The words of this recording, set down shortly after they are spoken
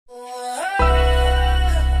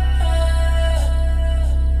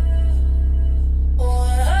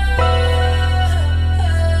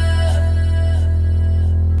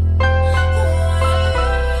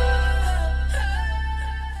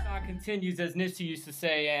continues, as Nipsey used to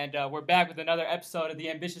say, and we're back with another episode of the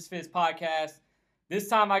Ambitious Fizz podcast. This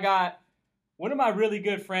time I got one of my really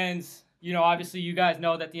good friends. You know, obviously you guys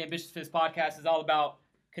know that the Ambitious Fizz podcast is all about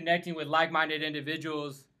connecting with like-minded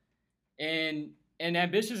individuals, and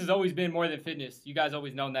ambitious has always been more than fitness. You guys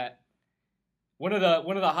always known that. One of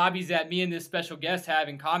the hobbies that me and this special guest have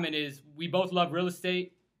in common is we both love real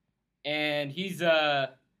estate, and he's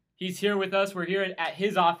here with us. We're here at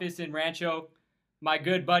his office in Rancho. My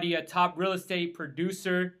good buddy, a top real estate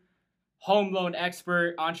producer, home loan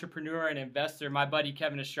expert, entrepreneur, and investor, my buddy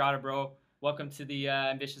Kevin Estrada, bro. Welcome to the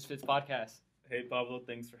Ambitious Fizz podcast. Hey, Pablo.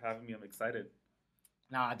 Thanks for having me. I'm excited.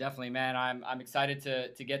 Nah, definitely, man. I'm excited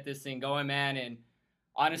to get this thing going, man. And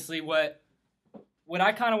honestly, what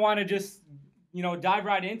I kind of want to just, dive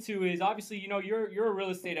right into is obviously, you're a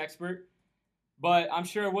real estate expert, but I'm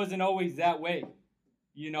sure it wasn't always that way,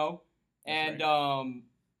 And right.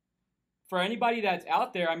 For anybody that's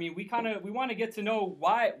out there, I mean, we want to get to know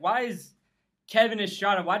why is Kevin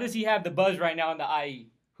Estrada, why does he have the buzz right now in the IE?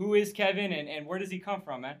 Who is Kevin and where does he come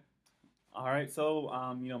from, man? All right. So,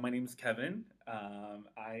 my name is Kevin.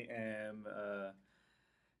 I am a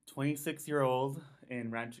 26-year-old in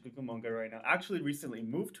Rancho Cucamonga right now. Actually, recently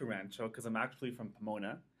moved to Rancho because I'm actually from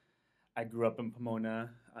Pomona. I grew up in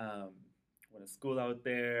Pomona. Went to school out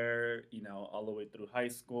there, all the way through high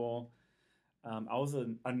school. I was a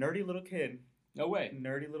nerdy little kid. No way.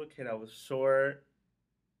 Nerdy little kid. I was short,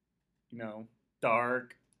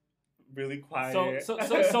 dark, really quiet.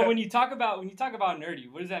 So when you talk about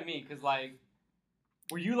nerdy, what does that mean? Because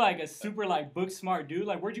were you like a super book smart dude?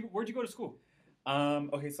 Like where'd you go to school?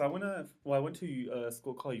 Okay, so I went to a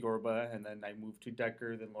school called Yorba, and then I moved to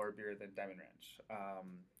Decker, then Laura Beer, then Diamond Ranch.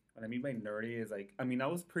 What I mean by nerdy is I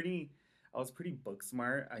was pretty book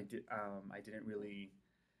smart. I didn't really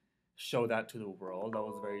show that to the world. I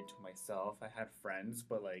was very to myself. I had friends,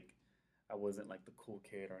 but I wasn't like the cool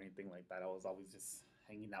kid or anything like that. I was always just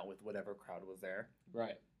hanging out with whatever crowd was there.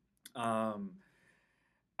 Right.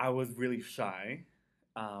 I was really shy.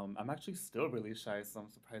 I'm actually still really shy, so I'm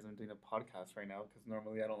surprised I'm doing a podcast right now because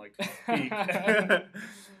normally I don't like to speak.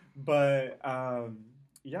 But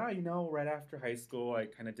yeah, right after high school, I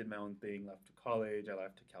kind of did my own thing. Left to college. I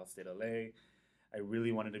left to Cal State LA. I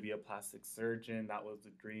really wanted to be a plastic surgeon. That was the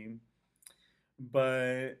dream.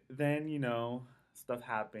 But then, stuff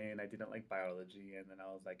happened. I didn't like biology, and then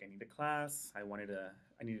I was like, I need a class. I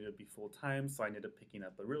needed to be full time, so I ended up picking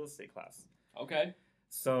up a real estate class. Okay.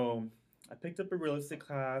 So I picked up a real estate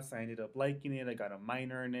class. I ended up liking it. I got a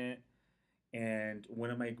minor in it, and one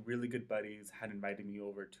of my really good buddies had invited me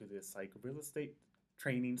over to this real estate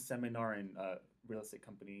training seminar in a real estate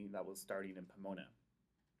company that was starting in Pomona.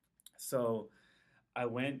 So I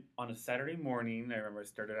went on a Saturday morning. I remember it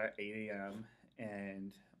started at 8 a.m.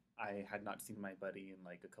 and I had not seen my buddy in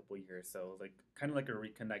a couple of years. So it was kind of like a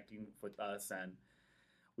reconnecting with us. And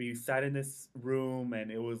we sat in this room and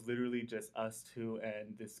it was literally just us two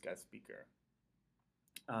and this guest speaker.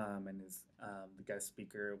 The guest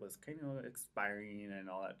speaker was kind of expiring and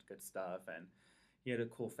all that good stuff. And he had a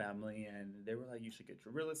cool family and they were like, you should get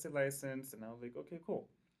your real estate license. And I was like, okay, cool.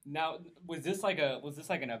 Now, was this like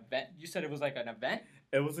an event? You said it was like an event?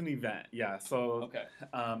 It was an event, yeah. So okay.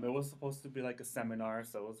 It was supposed to be like a seminar,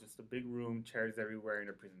 so it was just a big room, chairs everywhere, and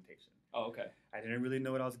a presentation. Oh, okay. I didn't really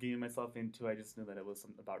know what I was getting myself into. I just knew that it was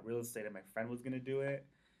something about real estate, and my friend was gonna do it,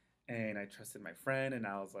 and I trusted my friend, and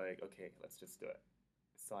I was like, okay, let's just do it.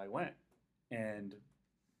 So I went, and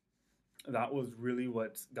that was really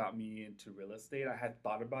what got me into real estate. I had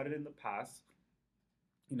thought about it in the past.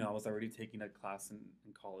 I was already taking a class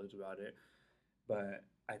in college about it, but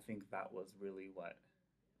I think that was really what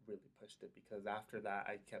really pushed it because after that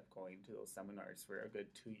I kept going to those seminars for a good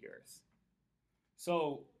 2 years.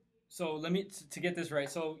 So let me to get this right.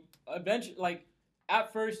 So eventually,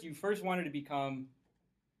 at first, you first wanted to become.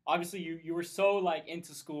 Obviously, you were so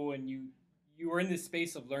into school and you were in this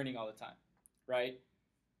space of learning all the time, right?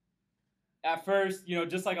 At first,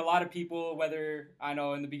 just like a lot of people, whether I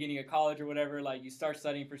know in the beginning of college or whatever, you start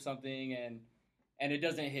studying for something and it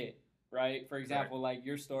doesn't hit, right? For example, right.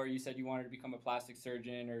 Your story, you said you wanted to become a plastic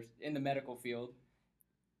surgeon or in the medical field,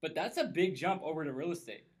 but that's a big jump over to real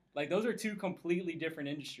estate. Those are two completely different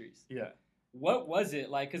industries. Yeah. What was it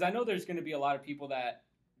like? Because I know there's going to be a lot of people that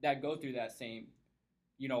go through that same,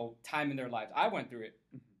 time in their lives. I went through it,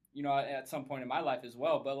 at some point in my life as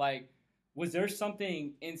well. But was there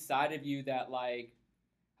something inside of you that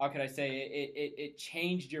how could I say it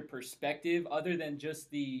changed your perspective other than just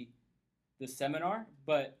the seminar?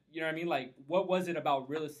 But you know what I mean? What was it about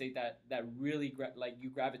real estate that really you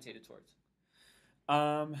gravitated towards?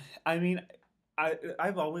 I mean,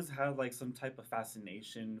 I've always had like some type of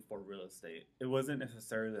fascination for real estate. It wasn't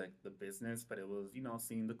necessarily like the business, but it was, you know,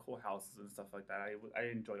 seeing the cool houses and stuff like that. I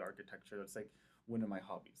enjoy architecture. That's like one of my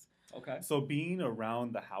hobbies. Okay. So being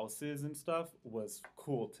around the houses and stuff was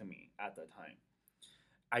cool to me at the time.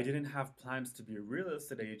 I didn't have plans to be a real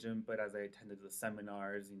estate agent, but as I attended the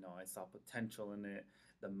seminars, you know, I saw potential in it,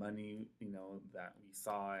 the money, you know, that we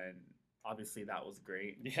saw, and obviously that was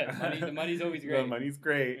great. Yeah, the money's always The great. money's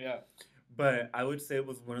great. Yeah. But I would say it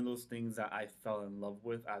was one of those things that I fell in love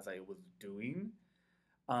with as I was doing.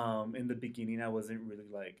 In the beginning, I wasn't really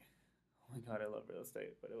like, oh my God, I love real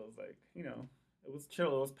estate. But it was like, you know, it was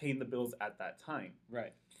chill. It was paying the bills at that time.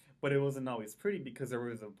 Right. But it wasn't always pretty because there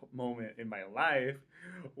was a moment in my life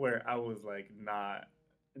where I was like not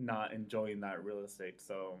enjoying that real estate.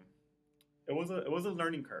 So it was a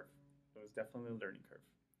learning curve. It was definitely a learning curve.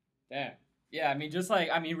 Damn. Yeah, I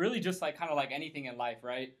mean, really just like kind of like anything in life,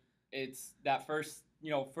 right? It's that first,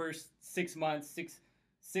 first 6 months,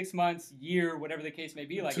 6 months, year, whatever the case may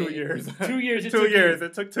be. Like 2 years. 2 years. It 2 years.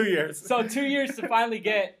 It took 2 years. So 2 years to finally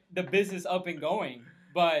get the business up and going.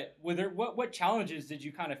 But what challenges did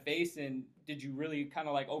you kind of face, and did you really kind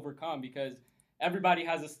of like overcome? Because everybody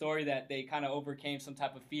has a story that they kind of overcame some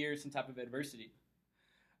type of fear, some type of adversity.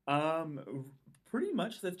 Pretty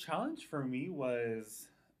much the challenge for me was,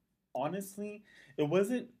 honestly, it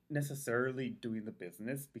wasn't necessarily doing the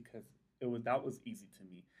business because that was easy to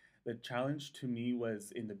me. The challenge to me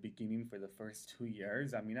was in the beginning for the first 2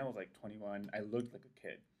 years. I mean, I was like 21. I looked like a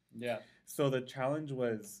kid. Yeah. So the challenge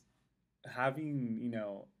was having, you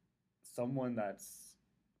know, someone that's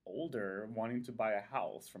older wanting to buy a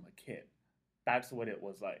house from a kid. That's what it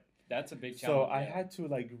was like. That's a big challenge. So I had to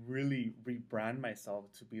like really rebrand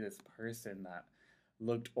myself to be this person that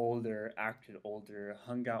looked older, acted older,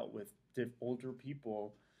 hung out with older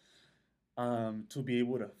people, to be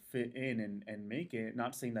able to fit in and make it.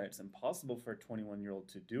 Not saying that it's impossible for a 21-year-old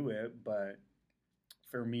to do it, but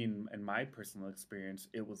for me and my personal experience,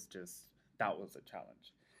 it was just, that was a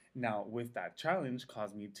challenge. Now, with that challenge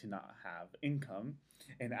caused me to not have income,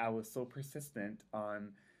 and I was so persistent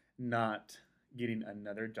on not getting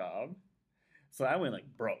another job. So I went like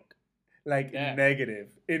broke, like negative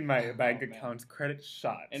in my bank accounts, credit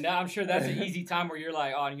shot. And now I'm sure that's an easy time where you're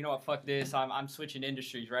like, oh, you know what, fuck this, I'm switching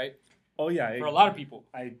industries, right? Oh yeah, for a lot of people.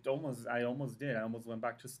 I almost did. I almost went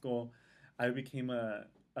back to school. I became a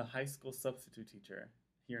high school substitute teacher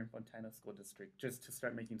here in Fontana School District just to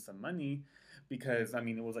start making some money, because I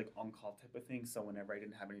mean it was like on call type of thing. So whenever I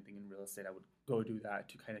didn't have anything in real estate, I would go do that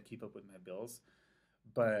to kind of keep up with my bills.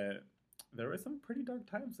 But there were some pretty dark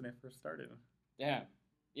times when I first started. Yeah,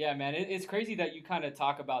 man. It's crazy that you kind of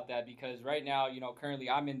talk about that, because right now, currently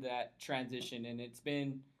I'm in that transition, and it's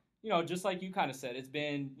been, just like you kind of said, it's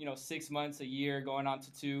been, 6 months, a year, going on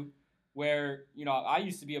to 2, where, I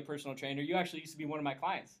used to be a personal trainer. You actually used to be one of my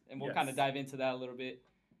clients, and we'll kind of dive into that a little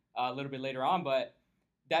bit later on. But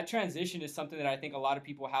that transition is something that I think a lot of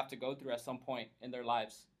people have to go through at some point in their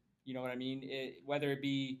lives. You know what I mean? Whether it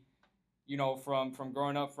be, from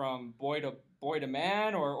growing up from boy to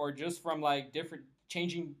man, or just from like different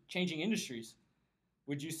changing industries.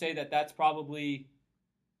 Would you say that that's probably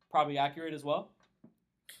accurate as well?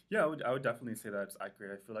 Yeah, I would definitely say that's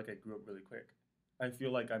accurate. I feel like I grew up really quick. I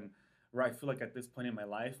feel like at this point in my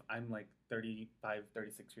life, I'm like 35,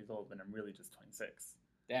 36 years old, and I'm really just 26.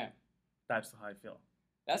 Damn. That's how I feel.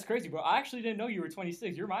 That's crazy, bro. I actually didn't know you were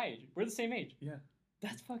 26. You're my age. We're the same age. Yeah.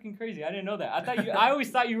 That's fucking crazy. I didn't know that. I always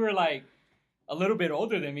thought you were like a little bit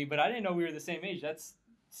older than me, but I didn't know we were the same age.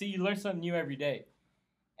 See, you learn something new every day.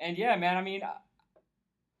 And yeah, man, I mean,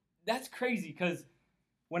 that's crazy, because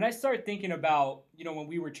when I start thinking about, when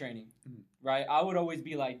we were training, right, I would always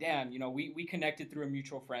be like, damn, we connected through a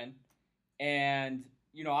mutual friend. And,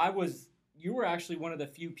 you were actually one of the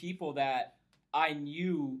few people that I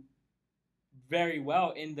knew very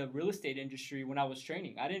well in the real estate industry when I was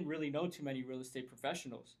training. I didn't really know too many real estate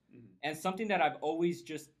professionals. Mm-hmm. And something that I've always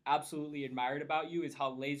just absolutely admired about you is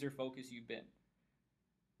how laser focused you've been,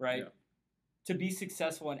 right? Yeah. To be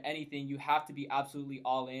successful in anything, you have to be absolutely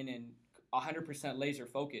all in and 100% laser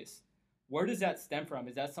focused. Where does that stem from?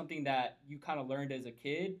 Is that something that you kind of learned as a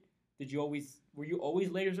kid? Were you always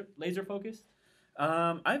laser focused?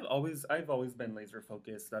 I've always been laser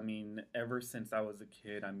focused. I mean, ever since I was a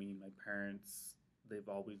kid, I mean, my parents, they've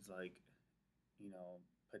always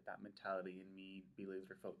put that mentality in me, be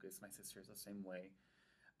laser focused. My sister's the same way.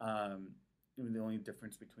 The only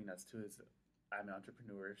difference between us two is I'm an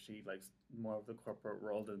entrepreneur. She likes more of the corporate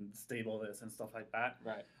world and stableness and stuff like that.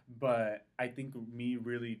 Right. But I think me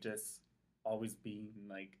really just always being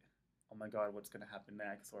like, oh my God, what's going to happen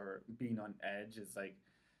next? Or being on edge is like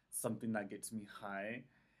something that gets me high.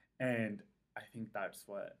 And I think that's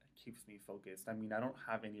what keeps me focused. I mean, I don't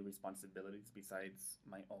have any responsibilities besides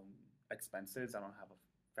my own expenses. I don't have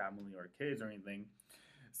a family or kids or anything.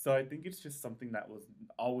 So I think it's just something that was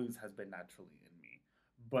always has been naturally in me.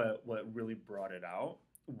 But what really brought it out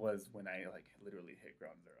was when I like literally hit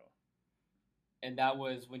ground zero. And that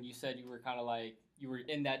was when you said you were kind of like you were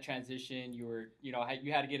in that transition. You were, you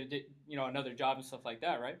had to get another job and stuff like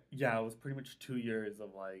that, right? Yeah, it was pretty much 2 years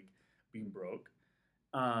of like being broke.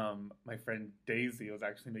 My friend Daisy was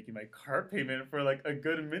actually making my car payment for like a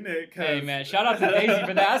good minute. Hey man, shout out to Daisy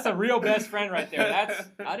for that. That's a real best friend right there.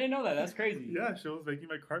 I didn't know that. That's crazy. Yeah, she was making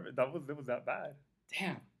my car payment. It was that bad.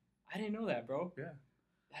 Damn, I didn't know that, bro. Yeah,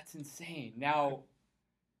 that's insane. Now,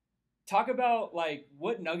 talk about like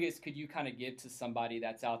what nuggets could you kind of give to somebody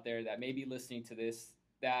that's out there that may be listening to this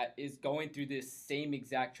that is going through this same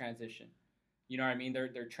exact transition. You know what I mean?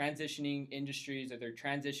 They're transitioning industries or they're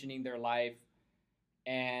transitioning their life,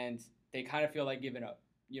 and they kind of feel like giving up.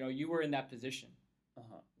 You were in that position.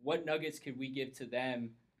 What nuggets could we give to them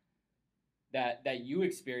that you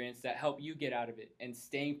experienced that help you get out of it and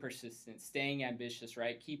staying persistent, staying ambitious,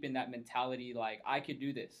 right? Keeping that mentality like I could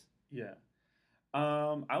do this. Yeah.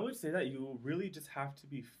 I would say that you really just have to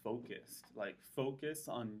be focused. Like focus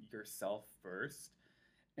on yourself first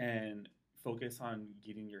and focus on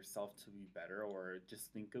getting yourself to be better, or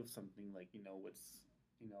just think of something like,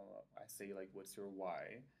 I say like what's your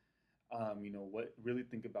why? What really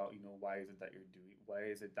think about, why is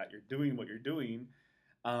it that you're doing what you're doing?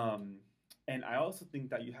 And I also think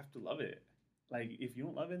that you have to love it. Like if you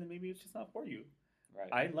don't love it, then maybe it's just not for you.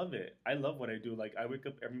 Right. I love it. I love what I do. Like I wake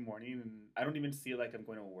up every morning and I don't even see it like I'm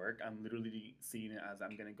going to work. I'm literally seeing it as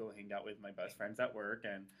I'm gonna go hang out with my best friends at work,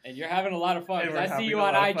 and you're having a lot of fun. I see you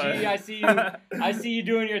on IG. I see you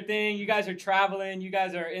doing your thing. You guys are traveling. You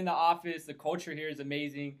guys are in the office. The culture here is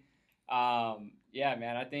amazing. Yeah,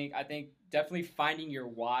 man. I think definitely finding your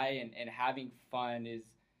why and having fun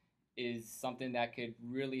is something that could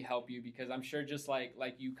really help you, because I'm sure just like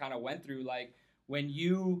you kind of went through, like when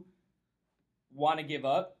you want to give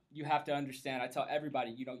up, you have to understand. I tell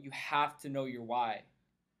everybody, you have to know your why.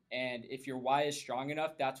 And if your why is strong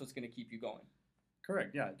enough, that's what's going to keep you going.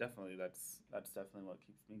 Correct. Yeah, definitely. That's definitely what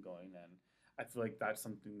keeps me going. And I feel like that's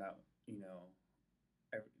something that,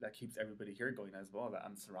 that keeps everybody here going as well, that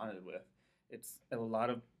I'm surrounded with. It's a lot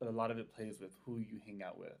of it plays with who you hang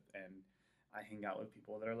out with. And I hang out with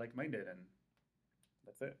people that are like-minded, and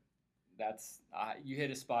that's it. That's, you hit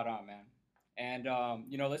a spot on, man. And,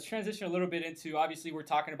 let's transition a little bit into, obviously, we're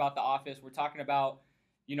talking about The Office. We're talking about,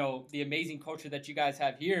 the amazing culture that you guys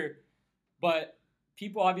have here. But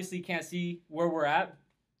people obviously can't see where we're at.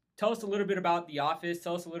 Tell us a little bit about The Office.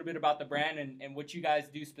 Tell us a little bit about the brand and what you guys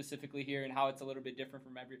do specifically here and how it's a little bit different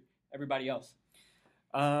from everybody else.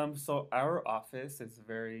 So our office is a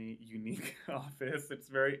very unique office. It's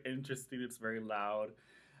very interesting. It's very loud.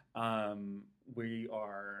 We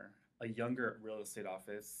are a younger real estate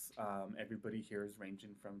office. Everybody here is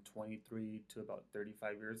ranging from 23 to about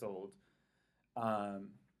 35 years old.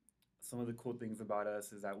 Some of the cool things about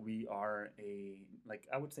us is that we are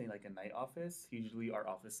I would say like a night office. Usually our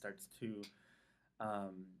office starts to,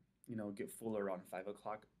 get full around 5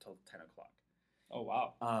 o'clock till 10 o'clock. Oh,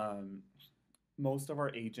 wow. Most of our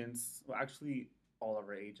agents, well, actually all of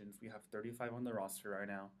our agents, we have 35 on the roster right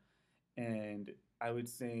now. And I would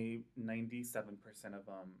say 97% of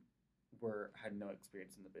them had no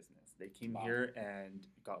experience in the business. They came here and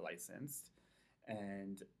got licensed.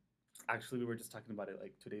 And actually, we were just talking about it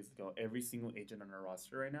like 2 days ago. Every single agent on our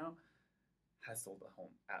roster right now has sold a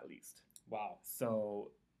home at least. Wow.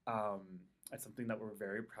 So it's something that we're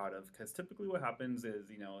very proud of, because typically what happens is,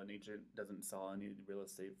 an agent doesn't sell any real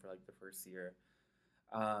estate for like the first year.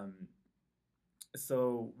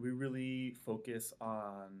 So we really focus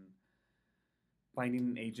on finding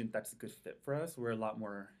an agent that's a good fit for us. We're a lot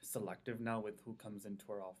more selective now with who comes into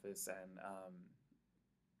our office and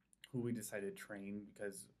who we decide to train,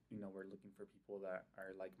 because we're looking for people that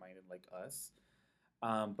are like-minded like us,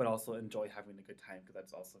 but also enjoy having a good time, because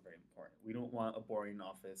that's also very important. We don't want a boring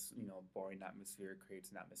office. Boring atmosphere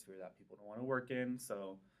creates an atmosphere that people don't want to work in.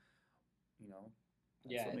 So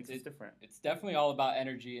that's what makes us different. It's definitely all about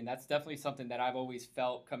energy, and that's definitely something that I've always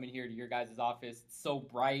felt coming here to your guys' office. It's so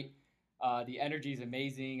bright. The energy is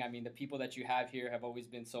amazing. I mean, the people that you have here have always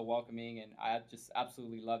been so welcoming, and I just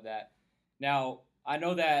absolutely love that. Now, I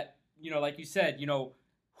know that, like you said,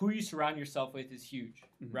 who you surround yourself with is huge,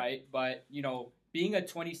 mm-hmm. right? But, being a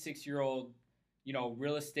 26-year-old,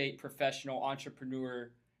 real estate professional,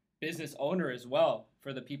 entrepreneur, business owner as well,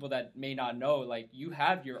 for the people that may not know, like you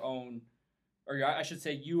have your own or I should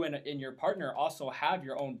say, you and your partner also have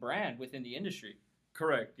your own brand within the industry.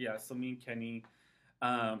 Correct. Yeah. So me and Kenny,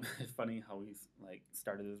 it's funny how we like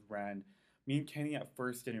started this brand. Me and Kenny at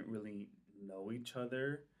first didn't really know each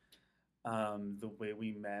other. The way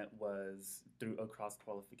we met was through a cross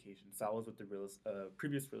qualification. So I was with the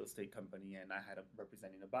previous real estate company, and I had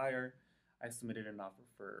representing a buyer. I submitted an offer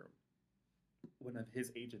for one of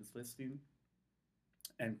his agents listing,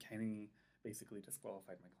 and Kenny basically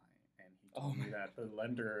disqualified my client. And he told me that the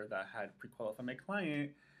lender that had pre-qualified my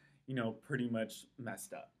client, pretty much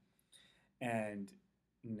messed up. And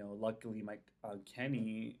luckily, my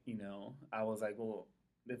Kenny, I was like, well,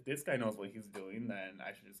 if this guy knows what he's doing, then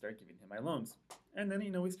I should just start giving him my loans. And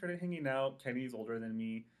then, we started hanging out. Kenny's older than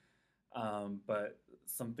me, but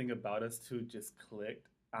something about us two just clicked,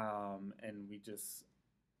 and we just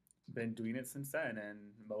been doing it since then. And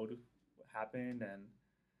Mode happened, and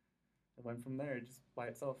it went from there just by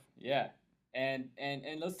itself. Yeah. And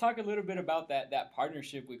let's talk a little bit about that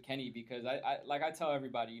partnership with Kenny, because I like I tell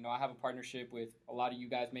everybody, I have a partnership with a lot of you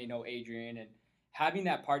guys may know Adrian, and having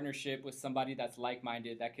that partnership with somebody that's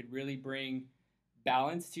like-minded that could really bring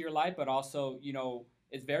balance to your life, but also,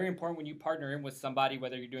 it's very important when you partner in with somebody,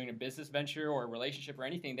 whether you're doing a business venture or a relationship or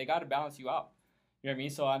anything, they got to balance you out. You know what I mean?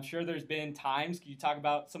 So I'm sure there's been times, can you talk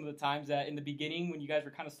about some of the times that in the beginning when you guys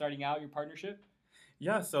were kind of starting out your partnership?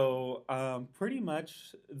 Yeah, so pretty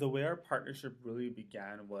much the way our partnership really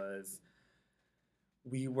began was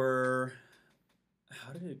we were,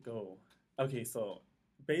 how did it go? Okay, so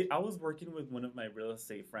I was working with one of my real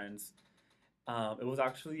estate friends. It was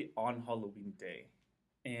actually on Halloween Day,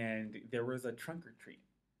 and there was a trunk or treat.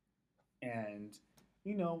 And,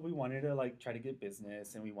 we wanted to like try to get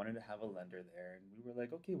business, and we wanted to have a lender there. And we were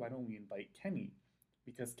like, okay, why don't we invite Kenny?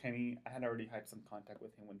 Because Kenny, I had already had some contact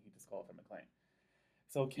with him when he disqualified my client.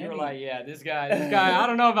 So Kenny, you were like, yeah, this guy, I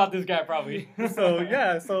don't know about this guy probably. so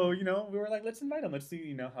we were like, let's invite him. Let's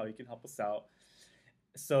see, how he can help us out.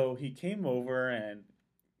 So he came over, and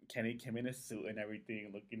Kenny came in a suit and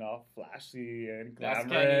everything, looking all flashy and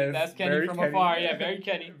glamorous. That's Kenny from afar. Yeah, very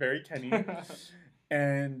Kenny. Very Kenny.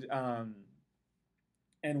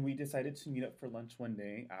 And we decided to meet up for lunch one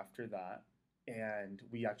day after that, and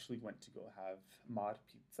we actually went to go have Mod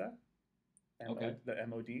Pizza, the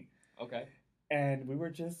MOD. Okay. And we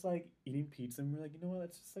were just like eating pizza, and we were like, you know what,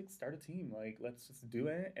 let's just like start a team. Like, let's just do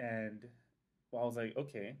it. And I was like,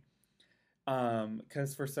 okay.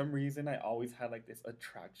 Because for some reason I always had like this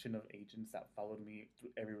attraction of agents that followed me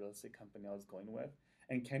through every real estate company I was going with.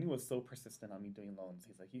 And Kenny was so persistent on me doing loans.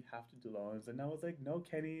 He's like, you have to do loans. And I was like, no,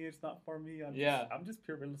 Kenny, it's not for me. I'm just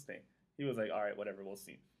pure real estate. He was like, all right, whatever, we'll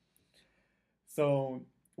see. So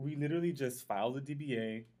we literally just filed a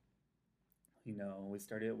DBA.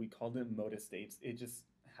 We called it Mode Estates. It just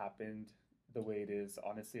happened the way it is.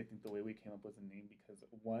 Honestly, I think the way we came up with the name, because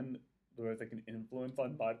one, there was like an influence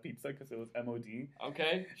on Mod Pizza because it was MOD.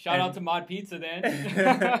 Okay, shout out to Mod Pizza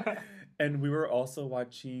then. And we were also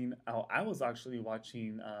watching, I was actually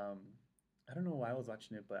watching, I don't know why I was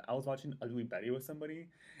watching it, but I was watching Ugly Betty with somebody,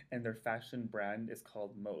 and their fashion brand is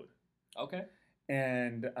called Mode. Okay.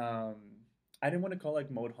 And I didn't want to call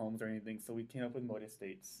like Mode Homes or anything, so we came up with Mode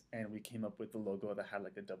Estates, and we came up with the logo that had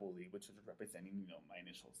like a double E, which was representing, my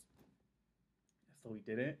initials. So we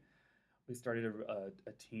did it. We started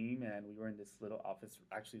a team, and we were in this little office.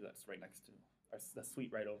 Actually, that's right next to the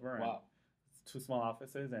suite right over. Wow. It's 2 small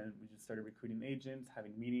offices, and we just started recruiting agents,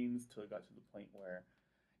 having meetings, till it got to the point where,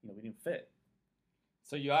 we didn't fit.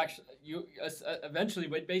 So you eventually,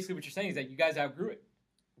 but basically what you're saying is that you guys outgrew it.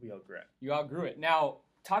 We outgrew it. You outgrew it. Now,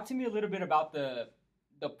 talk to me a little bit about the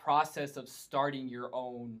process of starting your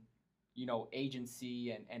own,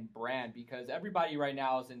 agency and brand, because everybody right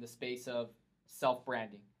now is in the space of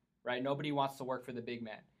self-branding, right? Nobody wants to work for the big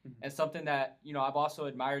man. Mm-hmm. And something that, I've also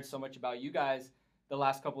admired so much about you guys the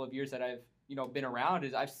last couple of years that I've, been around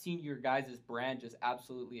is I've seen your guys' brand just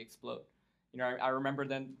absolutely explode. I remember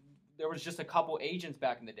then there was just a couple agents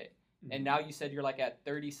back in the day. Mm-hmm. And now you said you're like at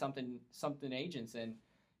 30 something agents. And,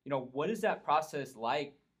 what is that process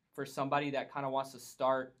like for somebody that kind of wants to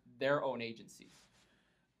start their own agency?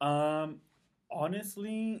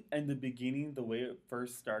 Honestly, in the beginning, the way it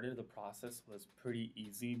first started, the process was pretty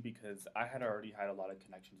easy because I had already had a lot of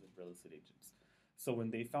connections with real estate agents. So when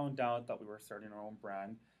they found out that we were starting our own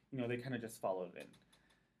brand, they kind of just followed in.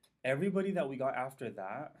 Everybody that we got after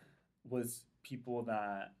that was people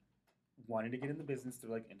that wanted to get in the business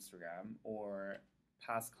through like Instagram, or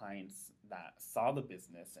past clients that saw the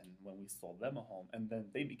business and when we sold them a home, and then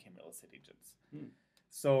they became real estate agents.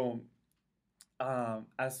 So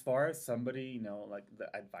as far as somebody, like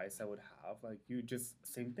the advice I would have, like you just,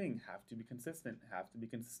 same thing, have to be consistent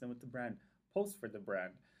with the brand, post for the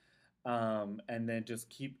brand, and then just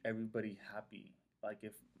keep everybody happy. Like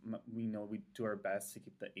if we know we do our best to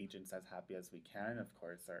keep the agents as happy as we can. Of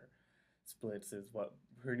course, our splits is what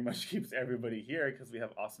pretty much keeps everybody here because we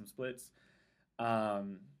have awesome splits.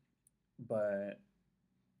 Um, but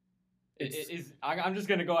I'm just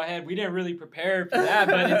gonna go ahead. We didn't really prepare for that,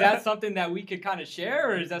 but is that something that we could kind of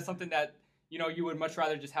share, or is that something that you would much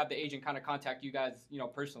rather just have the agent kind of contact you guys,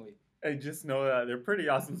 personally? I just know that they're pretty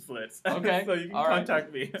awesome splits. Okay, so you can all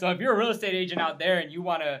contact right. me. So if you're a real estate agent out there and you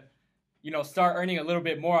want to, start earning a little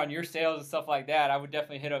bit more on your sales and stuff like that, I would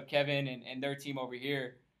definitely hit up Kevin and their team over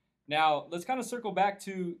here. Now let's kind of circle back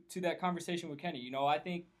to that conversation with Kenny. I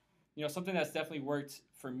think something that's definitely worked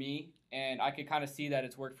for me, and I could kind of see that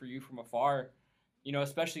it's worked for you from afar,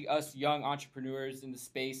 especially us young entrepreneurs in the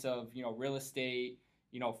space of, real estate,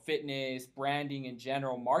 fitness, branding in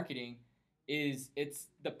general, marketing, it's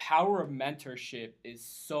the power of mentorship is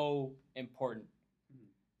so important.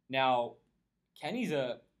 Now, Kenny's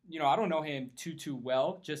I don't know him too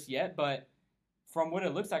well just yet, but from what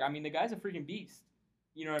it looks like, I mean, the guy's a freaking beast.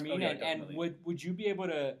 You know what I mean? Oh, yeah, and would you be able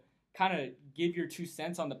to kind of give your 2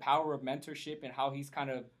 cents on the power of mentorship and how he's kind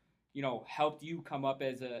of, helped you come up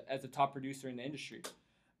as a top producer in the industry?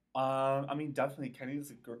 I mean, definitely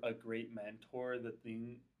Kenny's a great mentor. The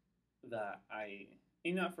thing that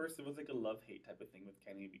at first it was like a love-hate type of thing with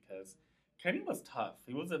Kenny because Kenny was tough.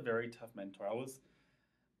 He was a very tough mentor. I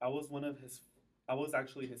was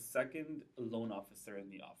actually his second loan officer in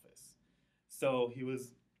the office. So he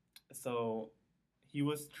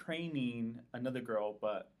was training another girl,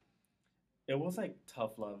 but it was like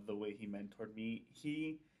tough love the way he mentored me.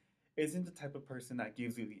 He isn't the type of person that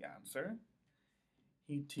gives you the answer.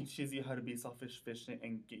 He teaches you how to be self-sufficient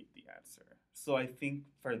and get the answer. So I think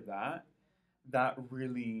for that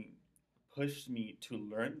really pushed me to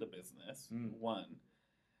learn the business. One,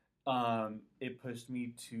 it pushed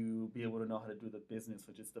me to be able to know how to do the business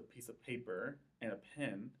with just a piece of paper and a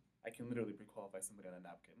pen. I can literally pre-qualify somebody on a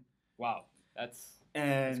napkin. Wow, that's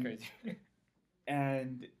crazy.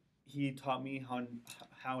 And he taught me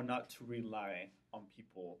how not to rely on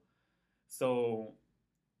people. So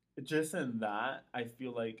just in that, I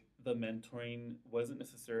feel like the mentoring wasn't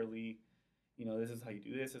necessarily, this is how you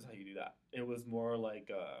do this is how you do that. It was more like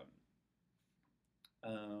how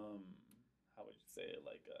would you say it,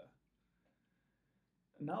 like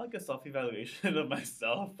not like a self-evaluation of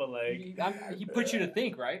myself, but like he put you to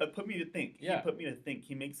think, right? Put me to think. Yeah. He put me to think.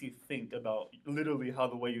 He makes you think about literally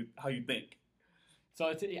how you think. So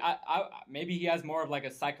it's maybe he has more of like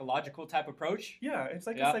a psychological type approach. Yeah, it's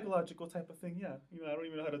like a psychological type of thing. Yeah, I don't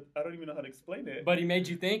even know how to explain it. But he made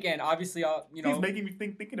you think, and obviously, he's making me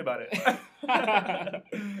thinking about it.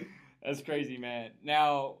 That's crazy, man.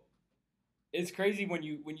 Now, it's crazy when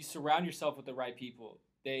you surround yourself with the right people.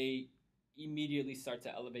 They immediately start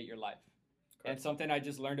to elevate your life. Correct. And something I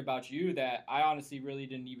just learned about you that I honestly really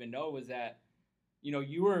didn't even know was that,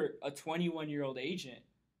 you were a 21-year-old agent.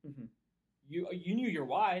 Mm-hmm. You knew your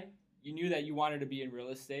why. You knew that you wanted to be in real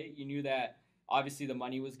estate. You knew that obviously the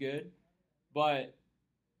money was good, but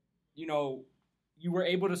you were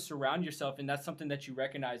able to surround yourself, and that's something that you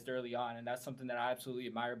recognized early on, and that's something that I absolutely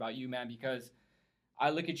admire about you, man, because I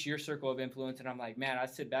look at your circle of influence and I'm like, man, I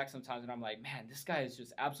sit back sometimes and I'm like, man, this guy is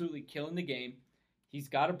just absolutely killing the game. He's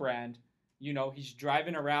got a brand, he's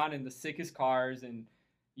driving around in the sickest cars, and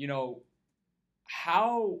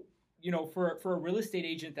how for a real estate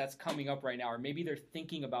agent that's coming up right now, or maybe they're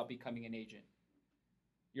thinking about becoming an agent,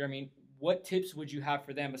 you know what I mean? What tips would you have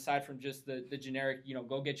for them aside from just the generic,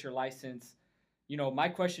 go get your license? My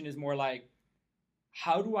question is more like,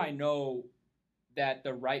 how do I know that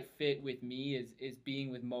the right fit with me is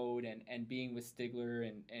being with Mode and being with Stigler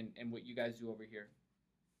and what you guys do over here?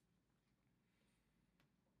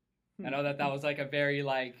 I know that was like a very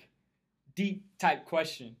like deep type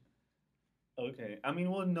question. Okay. I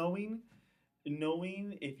mean, well, knowing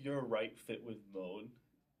if you're a right fit with Mode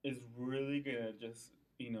is really gonna just,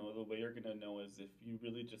 the way you're gonna know is if you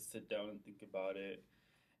really just sit down and think about it,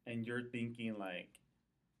 and you're thinking like,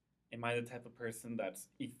 am I the type of person that's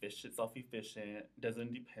self-efficient,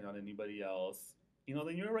 doesn't depend on anybody else?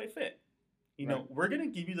 Then you're a right fit. We're gonna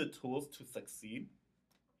give you the tools to succeed,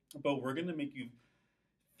 but we're gonna make you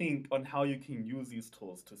think on how you can use these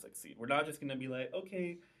tools to succeed. We're not just gonna be like,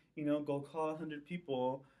 okay, go call 100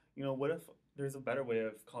 people. What if there's a better way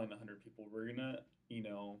of calling 100 people? We're gonna,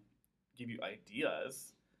 give you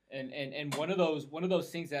ideas. And one of those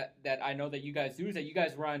things that I know that you guys do is that you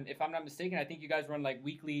guys run, if I'm not mistaken, I think you guys run like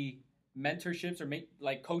weekly mentorships or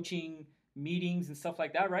like coaching meetings and stuff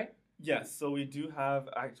like that, right? Yes. So we do have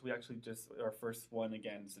we actually just our first one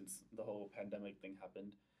again since the whole pandemic thing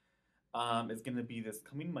happened. It's gonna be this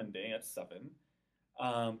coming Monday at 7.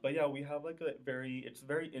 But yeah, we have like it's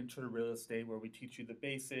very intro to real estate where we teach you the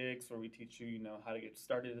basics, where we teach you, how to get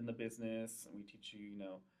started in the business, and we teach you,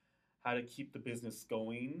 how to keep the business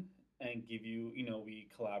going and give you, we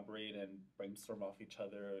collaborate and brainstorm off each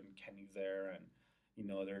other, and Kenny's there, and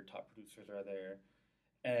their top producers are there,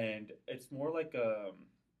 and it's more like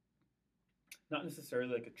not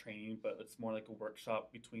necessarily like a training, but it's more like a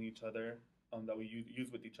workshop between each other, that we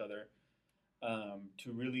use with each other,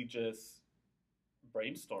 to really just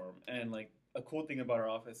brainstorm. And like a cool thing about our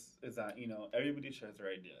office is that everybody shares their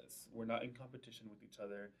ideas. We're not in competition with each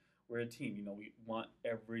other. We're a team. We want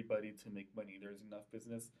everybody to make money. There's enough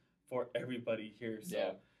business for everybody here.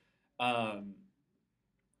 So Yeah.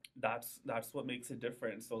 That's what makes it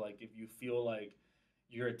different. So like if you feel like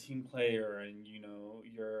you're a team player and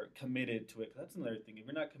you're committed to it, 'cause that's another thing. If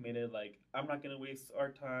you're not committed, like I'm not gonna waste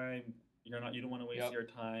our time. You don't want to waste Yep. your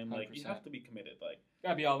time. Like you 100%. have to be committed. Like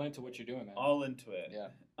Gotta be all into what you're doing, man. all into it. Yeah.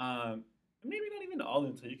 Maybe not even all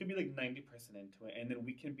into it. You could be like 90% into it, and then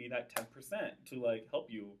we can be that 10% to like help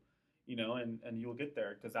you, and you'll get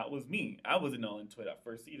there. Because that was me. I wasn't all into it at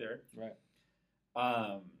first either. Right.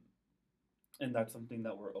 And that's something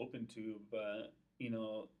that we're open to, but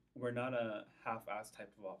we're not a half-ass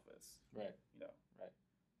type of office. Right. You know. Right.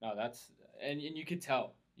 No, that's and you could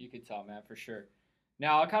tell. You could tell, man, for sure.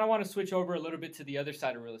 Now, I kind of want to switch over a little bit to the other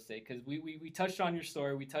side of real estate because we touched on your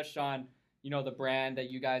story. We touched on, the brand that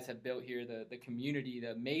you guys have built here, the community,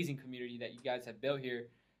 the amazing community that you guys have built here.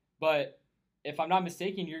 But if I'm not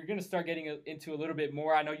mistaken, you're going to start getting into a little bit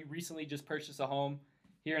more. I know you recently just purchased a home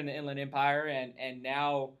here in the Inland Empire. And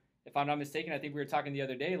now, if I'm not mistaken, I think we were talking the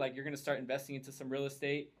other day, like you're going to start investing into some real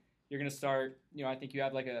estate. You're going to start, I think you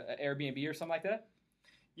have like a Airbnb or something like that.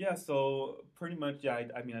 Yeah, so pretty much, yeah.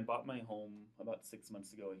 I mean, I bought my home about 6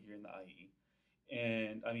 months ago here in the IE,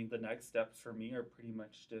 and I mean, the next steps for me are pretty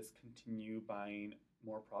much just continue buying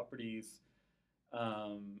more properties,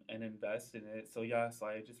 and invest in it. So yeah, so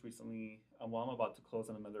I just recently, I'm about to close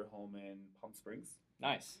on another home in Palm Springs,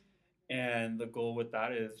 Nice. and the goal with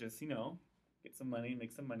that is just get some money,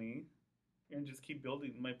 make some money, and just keep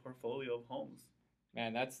building my portfolio of homes.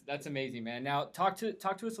 Man, that's amazing, man. Now, talk to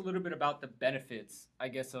us a little bit about the benefits, I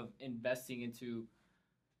guess, of investing into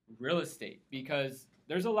real estate because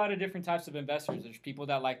there's a lot of different types of investors. There's people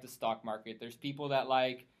that like the stock market. There's people that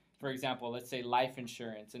like, for example, let's say life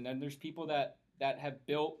insurance, and then there's people that have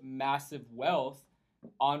built massive wealth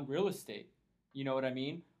on real estate. You know what I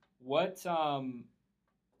mean? What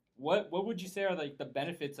would you say are like the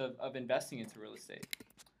benefits of investing into real estate?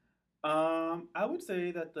 I would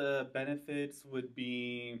say that the benefits would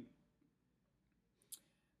be,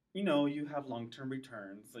 you have long-term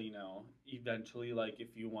returns. So, eventually, like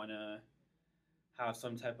if you want to have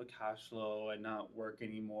some type of cash flow and not work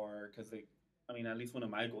anymore, because I mean, at least one of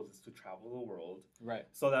my goals is to travel the world. Right.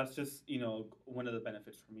 So that's just, one of the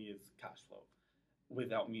benefits for me is cash flow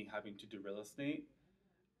without me having to do real estate.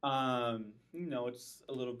 It's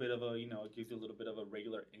a little bit of a, it gives you a little bit of a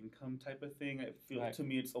regular income type of thing. I feel Right. to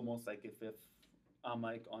me, it's almost like if I'm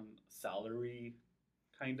like on salary,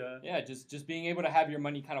 kind of. Yeah, just being able to have your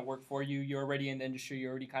money kind of work for you. You're already in the industry. You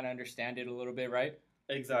already kind of understand it a little bit, right?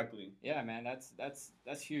 Exactly. Yeah, man, that's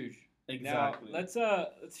huge. Exactly. Now,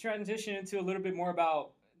 let's transition into a little bit more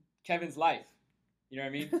about Kevin's life. You know what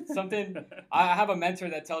I mean? Something I have a mentor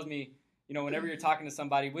that tells me, whenever you're talking to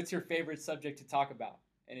somebody, what's your favorite subject to talk about?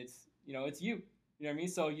 And it's it's you. You know what I mean?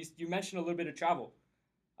 So you mentioned a little bit of travel.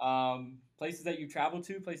 Places that you travel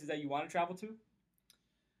to, places that you want to travel to?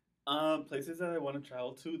 Places that I want to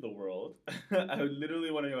travel to, the world. I would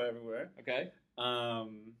literally want to go everywhere. Okay.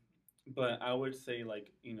 But I would say,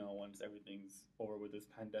 like, once everything's over with this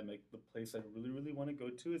pandemic, the place I really, really want to go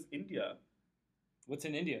to is India. What's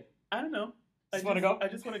in India? I don't know. Just want to go? I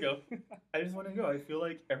just want to go. I just want to go. I feel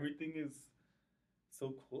like everything is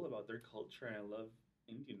so cool about their culture, and I love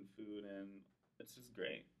Indian food, and it's just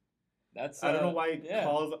great. I don't know why it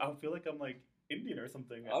calls. I feel like I'm like Indian or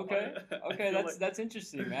something. Okay, that's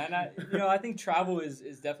interesting, man. I think travel is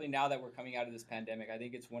definitely, now that we're coming out of this pandemic, I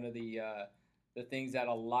think it's one of the things that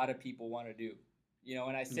a lot of people want to do.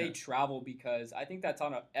 And I say travel because I think that's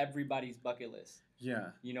on everybody's bucket list.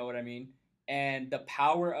 Yeah. You know what I mean? And the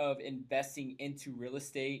power of investing into real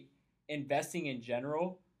estate, investing in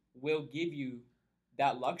general, will give you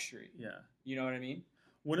that luxury. Yeah. You know what I mean?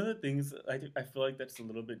 One of the things I feel like that's a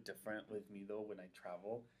little bit different with me, though, when I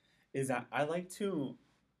travel, is that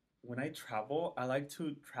when I travel, I like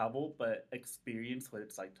to travel but experience what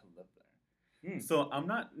it's like to live there. So I'm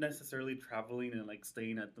not necessarily traveling and like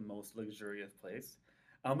staying at the most luxurious place.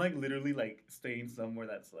 I'm like literally like staying somewhere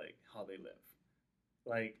that's like how they live.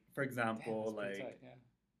 Like, for example, Damn, that's pretty like, tight, yeah.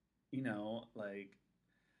 you know, like,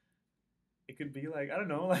 it could be like, I don't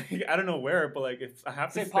know, like, I don't know where, but like, if I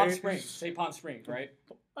have to Say Palm stay, Springs. Say Palm Springs, right?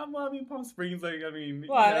 I mean, Palm Springs, like, I mean,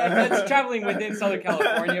 Well, yeah. it's traveling within Southern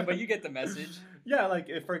California, but you get the message. Yeah, like,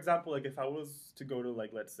 if, for example, like, if I was to go to, like,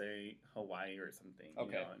 let's say, Hawaii or something,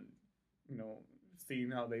 Okay. and, seeing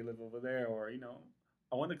how they live over there, or,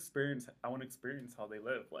 I want to experience how they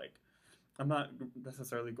live. Like, I'm not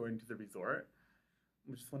necessarily going to the resort.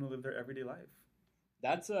 I just want to live their everyday life.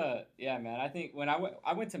 That's yeah, man. I think when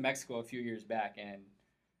I went to Mexico a few years back, and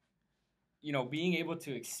being able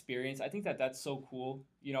to experience, I think that's so cool.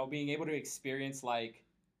 Being able to experience like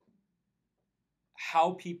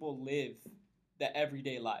how people live the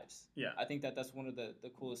everyday lives. Yeah. I think that's one of the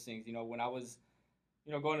coolest things. When I was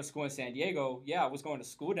going to school in San Diego, yeah, I was going to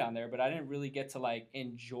school down there, but I didn't really get to like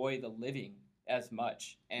enjoy the living as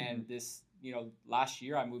much. And this, last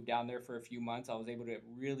year I moved down there for a few months. I was able to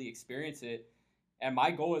really experience it. And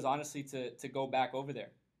my goal is honestly to go back over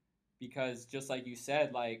there, because just like you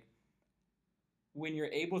said, like when you're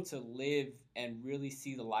able to live and really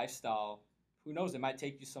see the lifestyle, who knows, it might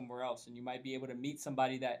take you somewhere else, and you might be able to meet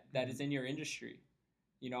somebody that is in your industry.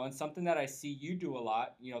 And something that I see you do a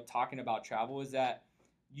lot, talking about travel, is that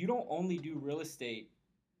you don't only do real estate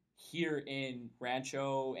here in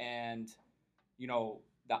Rancho and,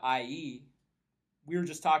 the IE. We were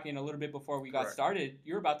just talking a little bit before we got Correct. started.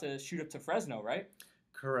 You're about to shoot up to Fresno, right?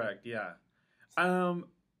 Correct. Yeah. I don't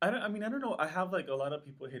know. I have like a lot of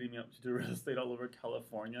people hitting me up to do real estate all over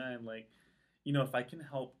California, and like, if I can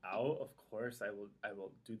help out, of course, I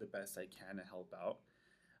will do the best I can to help out.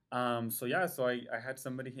 So I had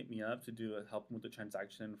somebody hit me up to help them with the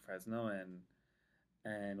transaction in Fresno,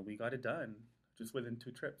 and we got it done just within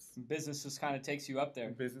 2 trips. Business just kind of takes you up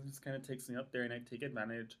there. Business just kind of takes me up there, and I take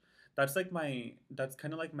advantage. That's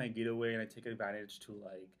kind of like my getaway, and I take advantage to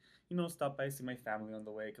like, stop by, see my family on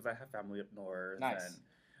the way, because I have family up north. Nice. And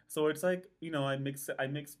so it's like, I mix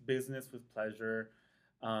business with pleasure,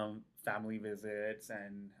 family visits,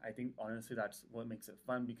 and I think honestly that's what makes it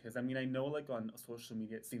fun, because I know like on social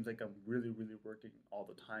media it seems like I'm really, really working all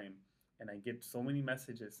the time, and I get so many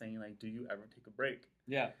messages saying like, do you ever take a break?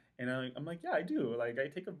 Yeah. And I'm like, yeah, I do. Like, I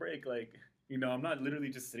take a break. Like, I'm not literally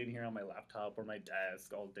just sitting here on my laptop or my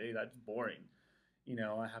desk all day. That's boring.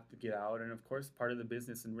 I have to get out, and of course, part of the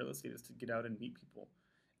business in real estate is to get out and meet people,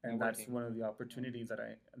 and that's one of the opportunities that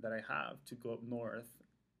I have, to go up north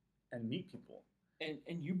and meet people. And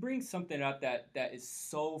you bring something up that is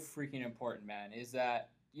so freaking important, man. Is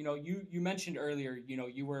that you mentioned earlier,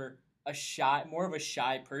 you were more of a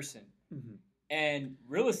shy person, and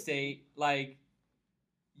real estate, like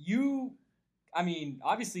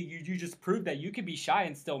obviously you just proved that you could be shy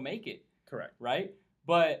and still make it. Correct. Right,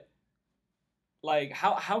 but like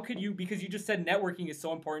how could you? Because you just said networking is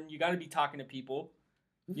so important. You got to be talking to people.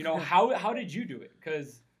 How did you do it?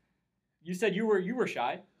 Because you said you were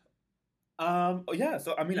shy. Yeah.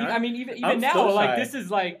 So even I'm now, still like shy. this is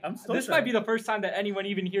like this shy. might be the first time that anyone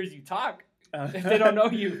even hears you talk if they don't know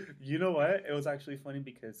you. You know what? It was actually funny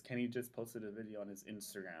because Kenny just posted a video on his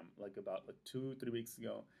Instagram like about 2-3 weeks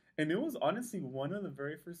ago, and it was honestly one of the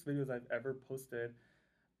very first videos I've ever posted.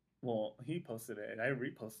 Well, he posted it and I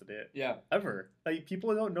reposted it. Yeah. Ever. Like,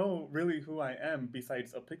 people don't know really who I am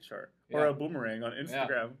besides a picture or a boomerang on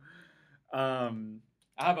Instagram. Yeah.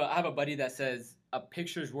 I have a buddy that says a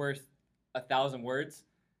picture's worth 1,000 words.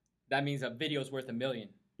 That means a video's worth 1,000,000.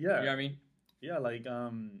 Yeah. You know what I mean? Yeah, like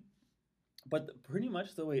but pretty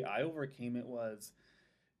much the way I overcame it was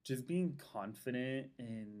just being confident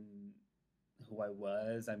in who I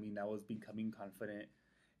was. I was becoming confident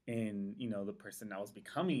in the person I was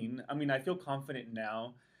becoming. I feel confident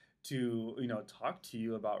now to talk to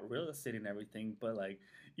you about real estate and everything, but like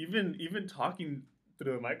even talking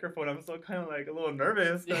through the microphone, I'm still kind of like a little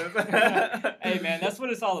nervous. Hey man, that's what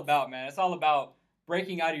it's all about, man. It's all about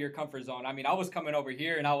breaking out of your comfort zone. I was coming over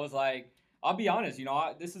here and I was like, I'll be honest,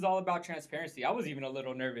 this is all about transparency. I was even a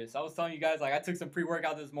little nervous. I was telling you guys, like, I took some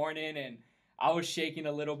pre-workout this morning and I was shaking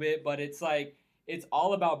a little bit, but it's like, it's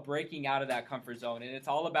all about breaking out of that comfort zone, and it's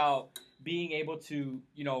all about being able to,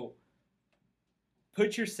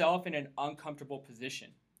 put yourself in an uncomfortable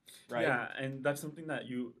position, right? Yeah, and that's something that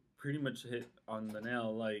you pretty much hit on the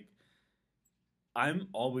nail. Like, I'm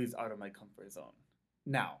always out of my comfort zone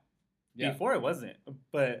now. Yeah. Before I wasn't,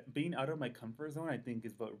 but being out of my comfort zone, I think,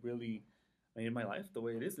 is what really made my life the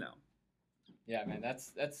way it is now. Yeah, man,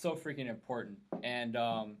 that's so freaking important. And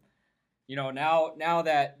now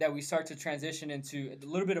that we start to transition into a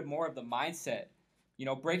little bit of more of the mindset,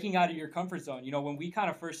 breaking out of your comfort zone. When we kind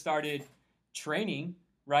of first started training,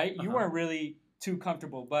 right? You weren't really too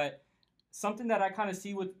comfortable, but something that I kind of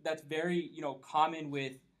see that's very, common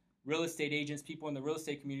with real estate agents, people in the real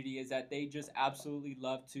estate community, is that they just absolutely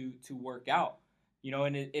love to work out.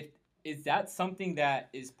 And if is that something that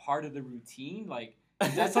is part of the routine? Like,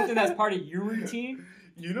 is that something that's part of your routine?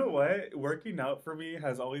 You know what? Working out for me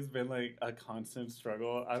has always been like a constant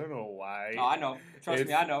struggle. I don't know why. Oh, I know. Trust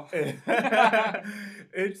me, I know.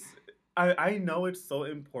 It's I know it's so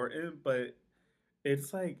important, but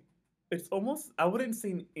it's like it's almost, I wouldn't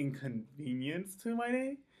say an inconvenience to my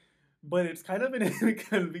day, but it's kind of an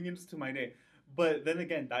inconvenience to my day. But then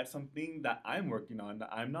again, that's something that I'm working on.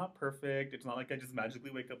 I'm not perfect. It's not like I just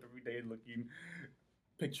magically wake up every day looking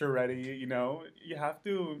picture ready, you have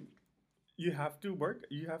to work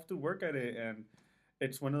at it, and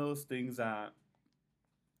it's one of those things that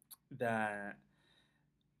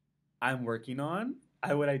I'm working on.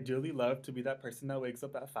 I would ideally love to be that person that wakes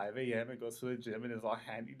up at 5 a.m. and goes to the gym and is all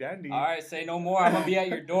handy dandy. All right, say no more. I'm gonna be at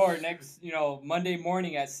your door next, Monday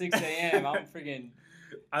morning at 6 a.m. I'm freaking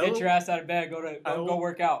get your ass out of bed, go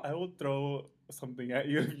work out. I will throw something at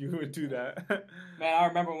you if you would do that. Man, I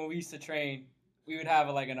remember when we used to train, we would have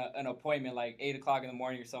like an appointment like 8 o'clock in the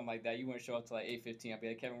morning or something like that. You wouldn't show up till like 8:15. I'd be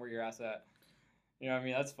like, Kevin, where your ass at? You know what I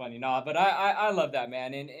mean? That's funny. Nah, but I love that,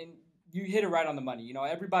 man. And you hit it right on the money.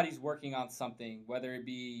 Everybody's working on something, whether it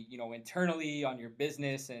be, internally on your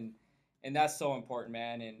business, and that's so important,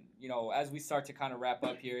 man. And, as we start to kind of wrap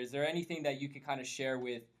up here, is there anything that you could kind of share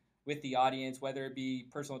with the audience, whether it be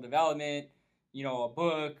personal development, a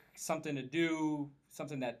book, something to do,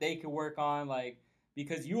 something that they could work on, like,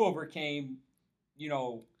 because you overcame,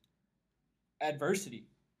 adversity.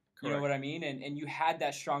 You know what I mean? And you had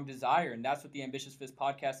that strong desire, and that's what the Ambitious Fist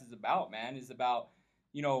podcast is about, man. Is about,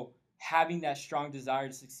 having that strong desire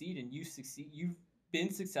to succeed, and you succeed. You've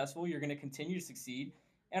been successful. You're going to continue to succeed,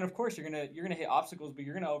 and of course, you're gonna hit obstacles, but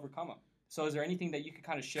you're gonna overcome them. So, is there anything that you could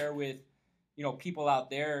kind of share with, people out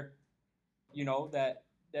there, that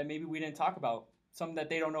maybe we didn't talk about, something that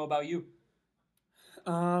they don't know about you?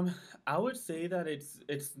 I would say that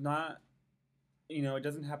it's not, it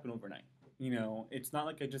doesn't happen overnight. It's not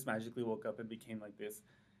like I just magically woke up and became like this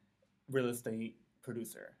real estate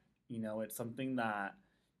producer. It's something that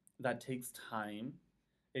takes time.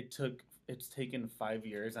 It's taken 5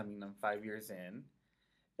 years. I mean, I'm 5 years in,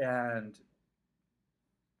 and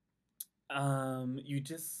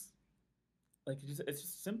it's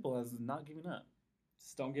just simple as not giving up.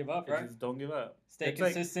 Just don't give up, right? Just don't give up. Stay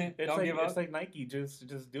consistent. Don't give up. It's like Nike. Just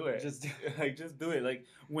do it. Just do it. Like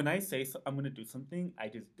when I say I'm gonna do something, I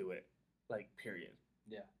just do it. Like period.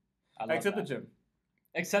 Yeah. Except the gym.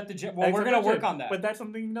 Except the gym. Well, we're gonna work on that. But that's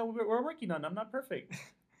something we're working on. I'm not perfect.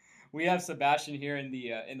 We have Sebastian here in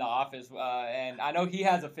the office, and I know he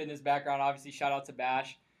has a fitness background. Obviously, shout out to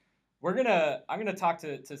Bash. I'm gonna talk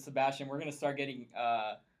to Sebastian. We're gonna start getting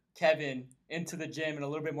Kevin into the gym and a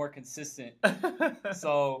little bit more consistent.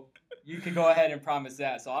 So you can go ahead and promise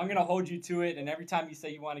that. So I'm gonna hold you to it, and every time you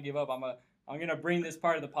say you want to give up, I'm gonna bring this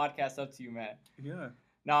part of the podcast up to you, man. Yeah.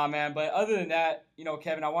 Nah, man. But other than that,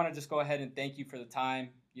 Kevin, I want to just go ahead and thank you for the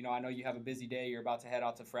time. I know you have a busy day. You're about to head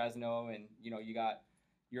out to Fresno, and you got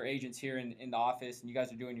your agents here in the office, and you guys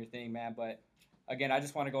are doing your thing, man. But again, I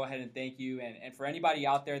just want to go ahead and thank you. And for anybody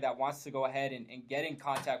out there that wants to go ahead and get in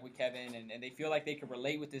contact with Kevin, and they feel like they can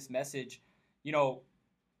relate with this message,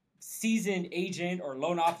 seasoned agent or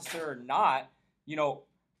loan officer or not,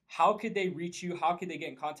 how could they reach you? How could they get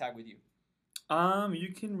in contact with you?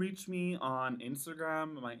 You can reach me on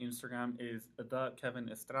Instagram. My Instagram is the Kevin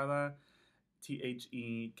Estrada,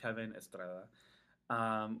 THE Kevin Estrada.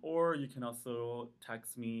 Or you can also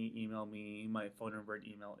text me, email me. My phone number and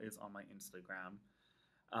email is on my Instagram.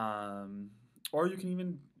 Or you can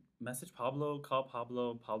even message Pablo, call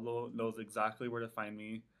Pablo. Pablo knows exactly where to find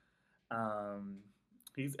me.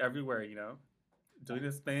 He's everywhere, doing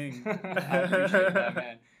his thing. I appreciate that,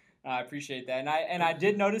 man. I appreciate that. And I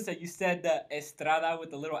did notice that you said the Estrada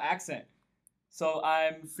with a little accent. So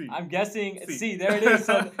I'm guessing, see, there it is.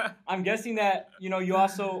 So I'm guessing that, you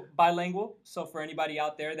also bilingual. So for anybody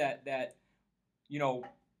out there that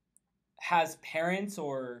has parents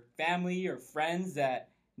or family or friends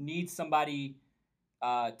that need somebody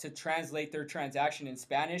to translate their transaction in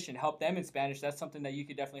Spanish and help them in Spanish, that's something that you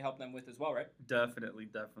could definitely help them with as well, right? Definitely.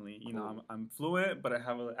 Cool. I'm fluent, but I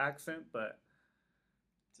have an accent, but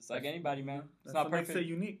just like anybody, man. It's that's not what perfect. Makes it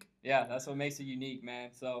unique. Yeah, that's what makes it unique,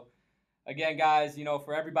 man. So again, guys,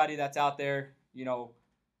 for everybody that's out there,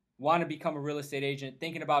 want to become a real estate agent,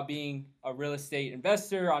 thinking about being a real estate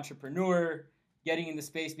investor, entrepreneur, getting in the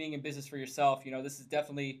space, being in business for yourself, this is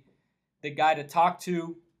definitely the guy to talk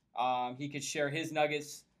to. He could share his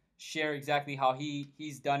nuggets, share exactly how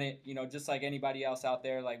he's done it. You know, just like anybody else out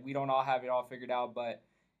there. Like, we don't all have it all figured out, but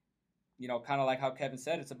you know, kind of like how Kevin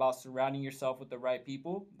said, it's about surrounding yourself with the right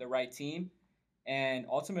people, the right team, and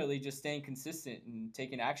ultimately just staying consistent and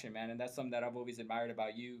taking action, man. And that's something that I've always admired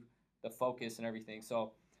about you, the focus and everything.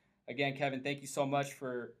 So, again, Kevin, thank you so much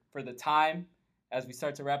for the time as we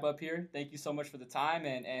start to wrap up here. Thank you so much for the time,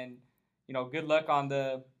 and you know, good luck on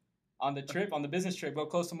the trip, on the business trip. Go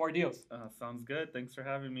close some more deals. Sounds good. Thanks for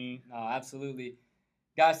having me. No, absolutely.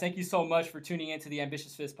 Guys, thank you so much for tuning into the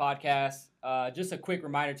Ambitious Fist podcast. Just a quick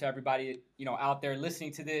reminder to everybody, you know, out there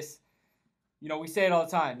listening to this. You know, we say it all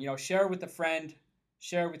the time. You know, share it with a friend,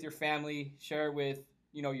 share it with your family, share it with,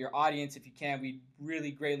 you know, your audience if you can. We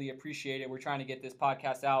really greatly appreciate it. We're trying to get this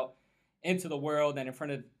podcast out into the world and in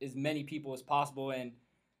front of as many people as possible. And,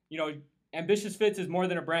 you know, Ambitious Fits is more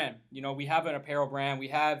than a brand. You know, we have an apparel brand. We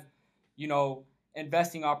have, you know,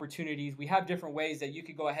 investing opportunities. We have different ways that you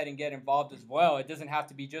could go ahead and get involved as well. It doesn't have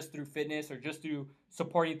to be just through fitness or just through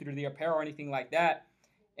supporting through the apparel or anything like that.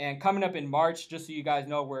 And coming up in March, just so you guys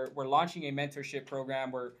know, we're launching a mentorship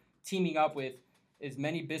program. We're teaming up with as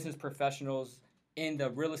many business professionals in the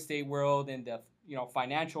real estate world, in the, you know,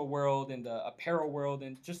 financial world, in the apparel world,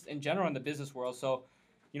 and just in general in the business world. So,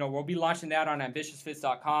 you know, we'll be launching that on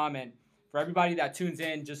ambitiousfits.com. And for everybody that tunes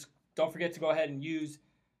in, just don't forget to go ahead and use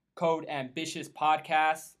code Ambitious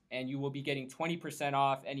Podcast, and you will be getting 20%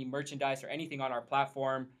 off any merchandise or anything on our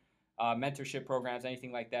platform, mentorship programs,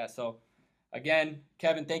 anything like that. So again,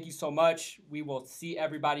 Kevin, thank you so much. We will see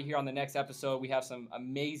everybody here on the next episode. We have some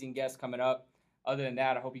amazing guests coming up. Other than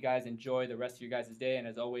that, I hope you guys enjoy the rest of your guys' day, and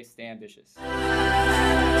as always, stay ambitious.